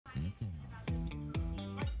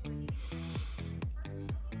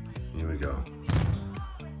we go.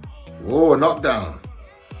 Whoa, a knockdown.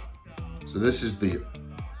 So this is the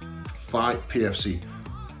Fight PFC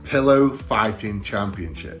Pillow Fighting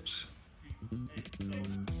Championships.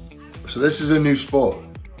 So this is a new sport.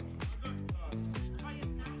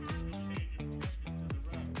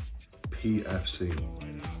 PFC.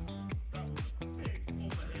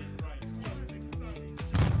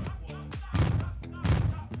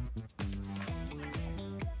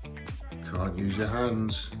 Can't use your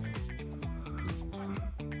hands.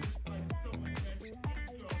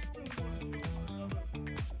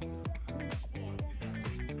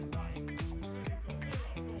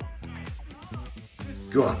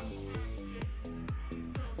 Go on.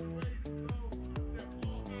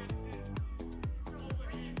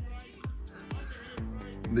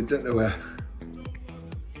 They don't know where.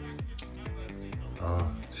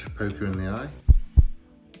 Oh, should poke her in the eye.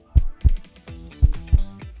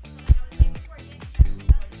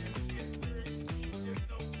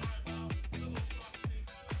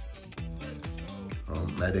 Oh,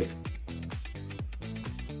 medic.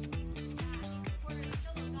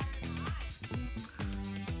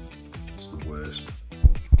 It's the worst.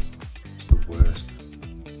 It's the worst.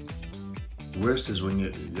 The worst is when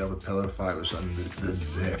you have a pillow fight with something, the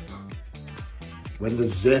zip. When the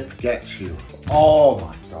zip gets you, oh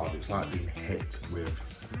my God, it's like being hit with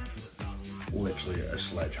literally a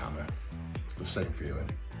sledgehammer. It's the same feeling.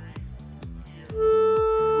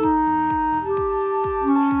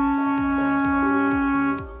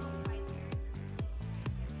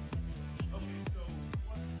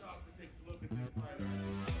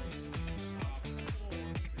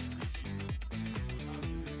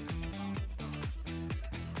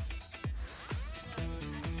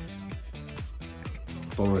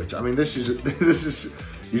 Thorough. I mean, this is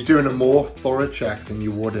he's doing a more thorough check than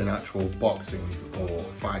you would in actual boxing or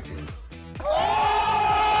fighting.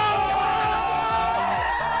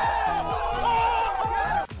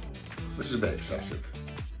 This is a bit excessive.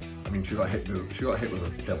 I mean, she got hit with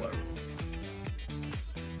a pillow.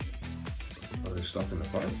 Are they stopping the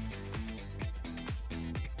fight?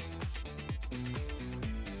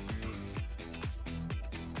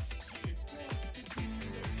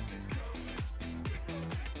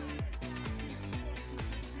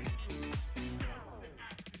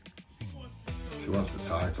 She wants the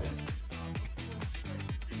title.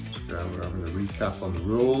 So we're having a recap on the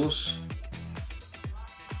rules.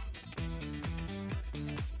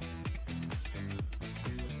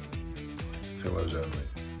 Pillows only.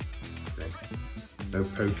 Okay. No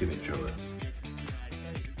poking each other.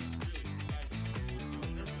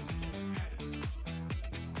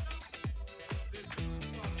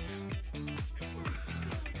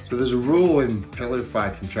 So there's a rule in pillow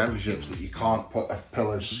fighting championships that you can't put a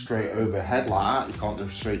pillow straight overhead like that. You can't go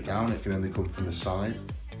straight down, it can only come from the side.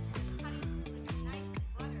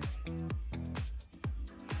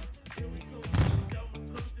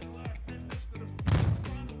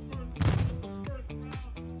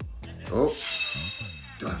 Oh,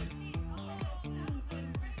 done.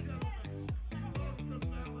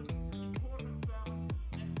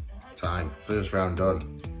 Time, first round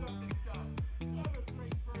done.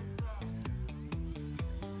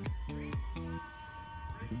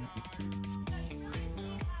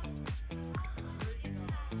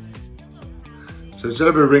 So instead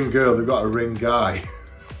of a ring girl, they've got a ring guy.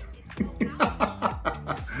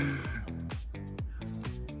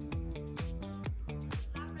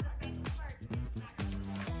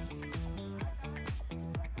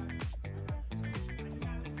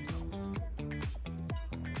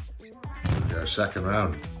 Okay, second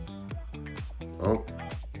round. Oh,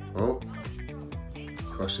 oh,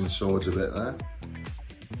 crossing swords a bit there.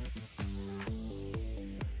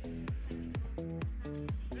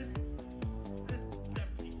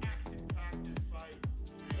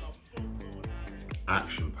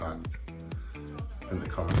 Action-packed. I think the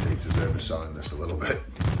commentators are overselling this a little bit.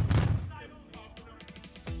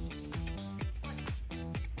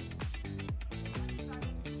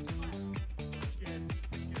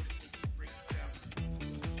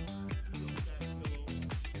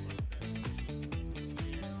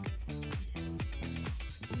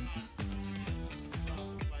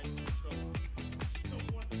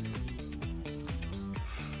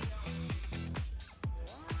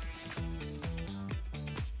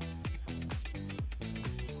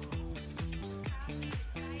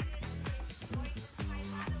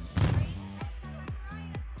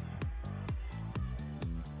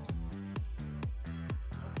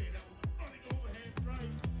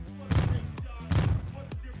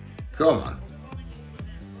 Come on.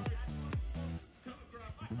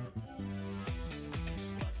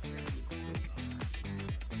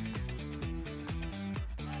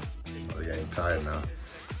 getting tired now.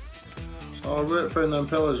 So I'll work throwing them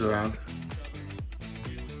pillars around.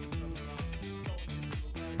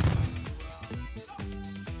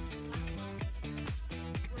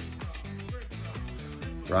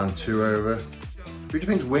 Round 2 over. Who do you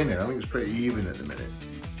think's winning? I think it's pretty even at the minute.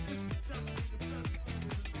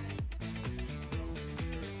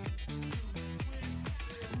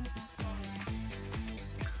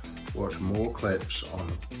 Watch more clips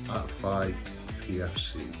on @Fight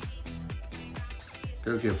PFC.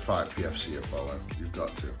 Go give Fight PFC a follow. You've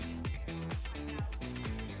got to.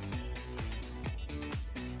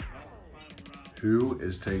 Who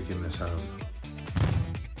is taking this home?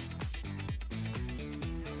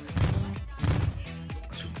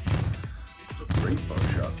 That's a great bow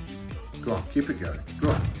shot. Go on, keep it going. Go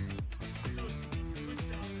on.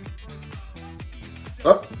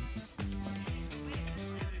 Up.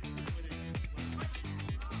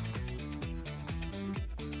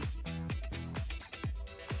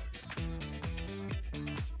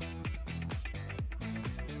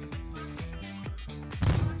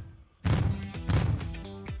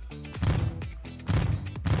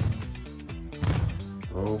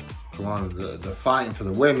 Oh, come on, they're fighting for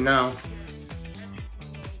the win now.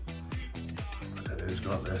 I don't know who's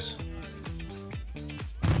got this.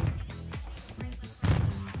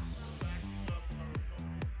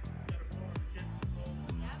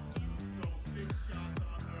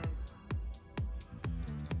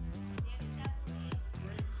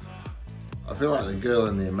 I feel like the girl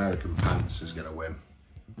in the American pants is going to win.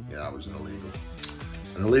 Yeah, that was an illegal.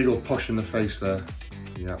 An illegal push in the face there.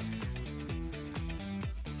 Yeah.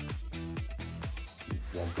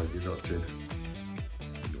 1 point deducted.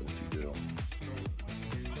 Naughty girl.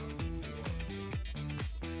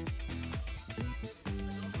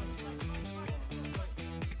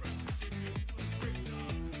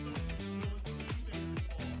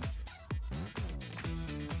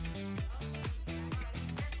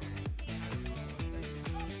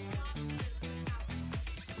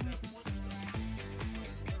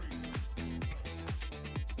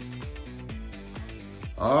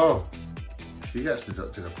 Oh, she gets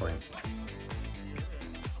deducted a point.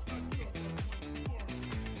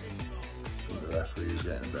 The referee's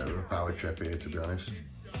getting a bit of a power trip here, to be honest.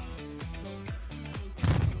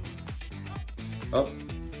 Up.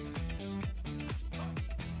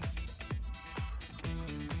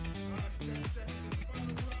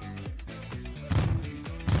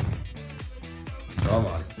 Come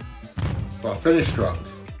on. Well, finish strong.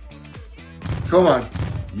 Come on.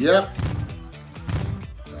 Yep.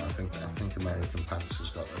 I think American Pants has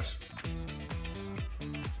got this.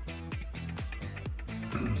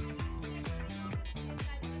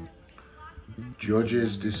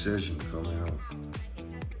 Judge's decision coming up.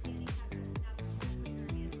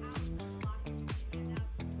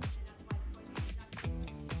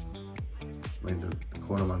 I mean, the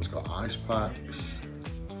cornerman's got ice packs.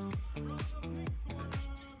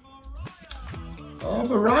 Oh,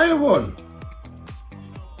 Mariah won.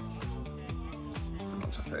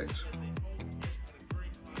 That's a fix.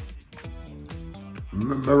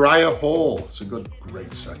 Mariah Hall. It's a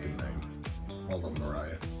great second name. Well done,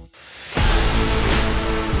 Mariah.